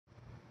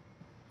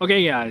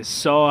Okay guys,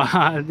 so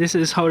this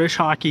is Kurtis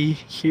Hockey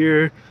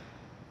here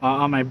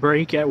on my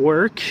break at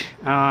work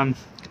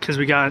because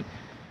we got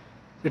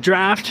the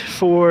draft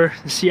for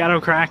the Seattle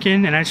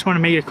Kraken, and I just want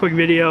to make a quick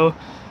video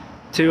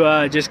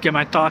to just get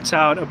my thoughts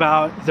out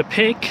about the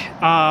pick.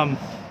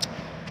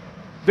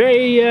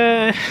 Very,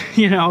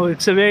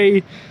 it's a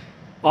very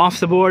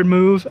off-the-board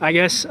move, I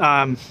guess,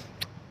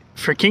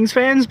 for Kings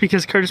fans,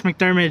 because Kurtis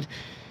MacDermid,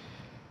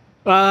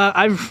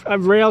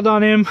 I've railed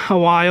on him a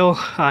while.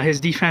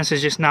 His defense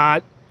is just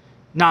not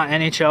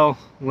NHL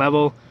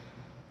level,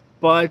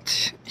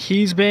 but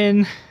he's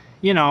been,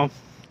 I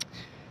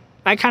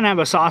kind of have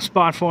a soft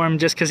spot for him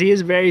just because he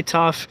is very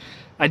tough.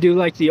 I do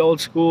like the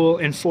old school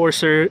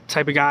enforcer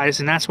type of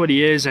guys, and that's what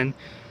he is. And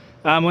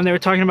when they were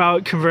talking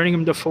about converting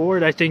him to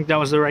forward, I think that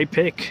was the right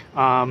pick.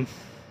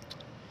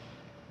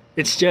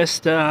 It's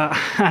just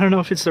I don't know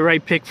if it's the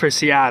right pick for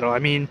Seattle. I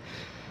mean,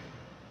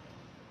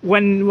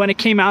 when it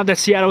came out that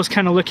Seattle was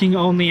kind of looking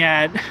only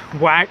at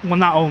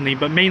not only,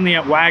 but mainly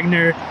at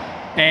Wagner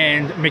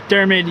and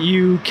MacDermid,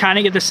 you kind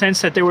of get the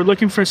sense that they were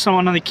looking for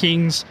someone on the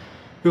Kings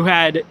who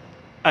had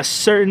a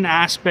certain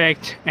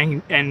aspect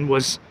and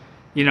was,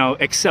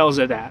 excels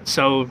at that.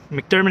 So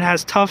MacDermid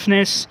has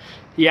toughness.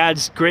 He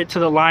adds grit to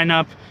the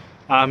lineup.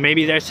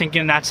 Maybe they're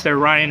thinking that's their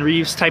Ryan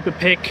Reeves type of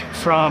pick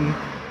from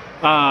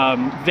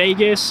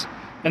Vegas.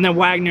 And then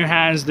Wagner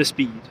has the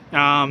speed.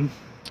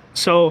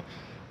 So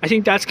I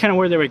think that's kind of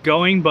where they were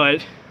going.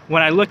 But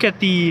when I look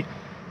at the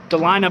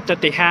lineup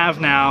that they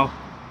have now,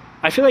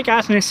 I feel like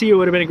Athanasiou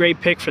would have been a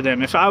great pick for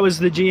them. If I was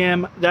the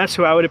GM, that's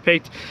who I would have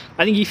picked.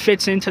 I think he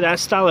fits into that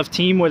style of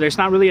team where there's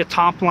not really a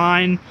top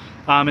line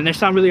and there's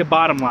not really a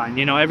bottom line.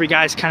 Every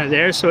guy's kind of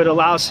there, so it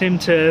allows him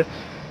to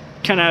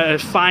kind of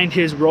find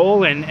his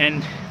role,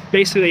 and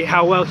basically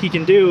how well he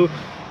can do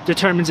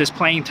determines his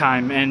playing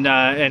time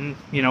and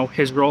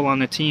his role on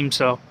the team.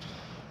 So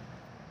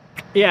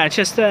yeah, it's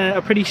just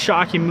a pretty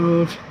shocking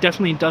move.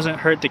 Definitely doesn't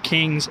hurt the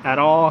Kings at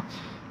all.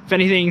 If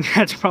anything,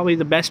 that's probably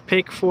the best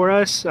pick for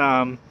us.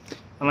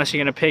 Unless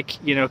you're going to pick,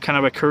 kind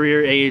of a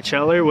career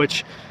AHLer,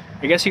 which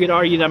I guess you could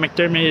argue that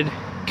MacDermid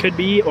could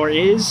be or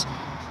is.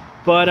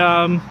 But,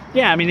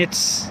 yeah, I mean,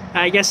 it's,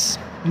 I guess,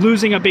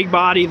 losing a big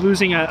body,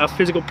 losing a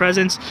physical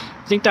presence,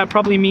 I think that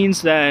probably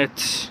means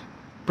that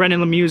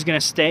Brendan Lemieux is going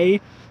to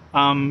stay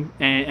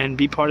and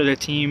be part of the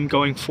team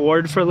going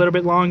forward for a little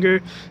bit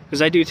longer,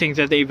 because I do think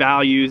that they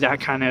value that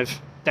kind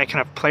of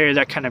player,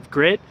 that kind of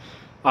grit.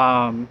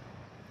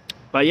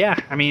 But, yeah,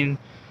 I mean,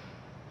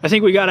 I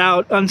think we got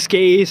out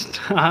unscathed.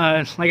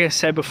 Like I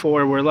said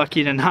before, we're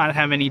lucky to not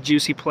have any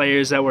juicy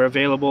players that were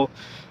available.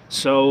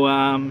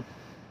 So,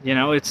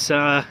 it's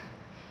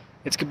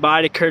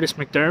goodbye to Kurtis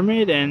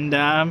MacDermid,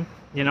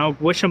 and,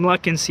 wish him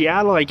luck in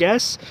Seattle, I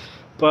guess.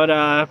 But,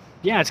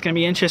 yeah, it's going to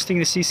be interesting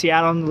to see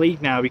Seattle in the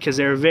league now, because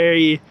they're a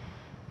very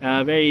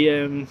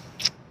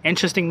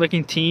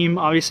interesting-looking team.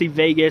 Obviously,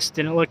 Vegas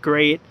didn't look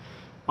great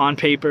on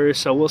paper,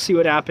 so we'll see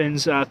what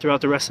happens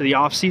throughout the rest of the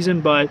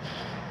offseason. But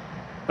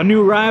a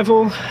new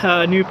rival,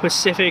 a new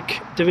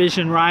Pacific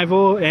Division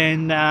rival,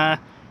 and they're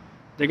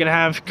going to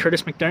have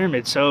Kurtis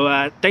MacDermid.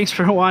 So thanks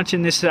for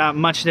watching this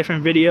much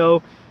different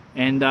video,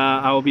 and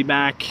I will be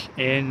back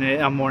in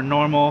a more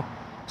normal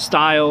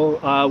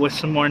style with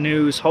some more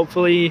news,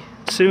 hopefully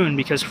soon,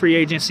 because free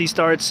agency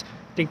starts,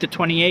 I think, the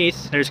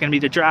 28th. There's going to be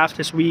the draft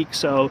this week,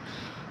 so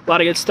a lot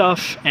of good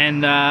stuff.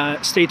 And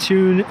stay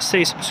tuned,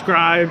 stay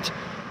subscribed,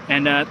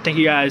 and thank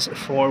you guys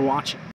for watching.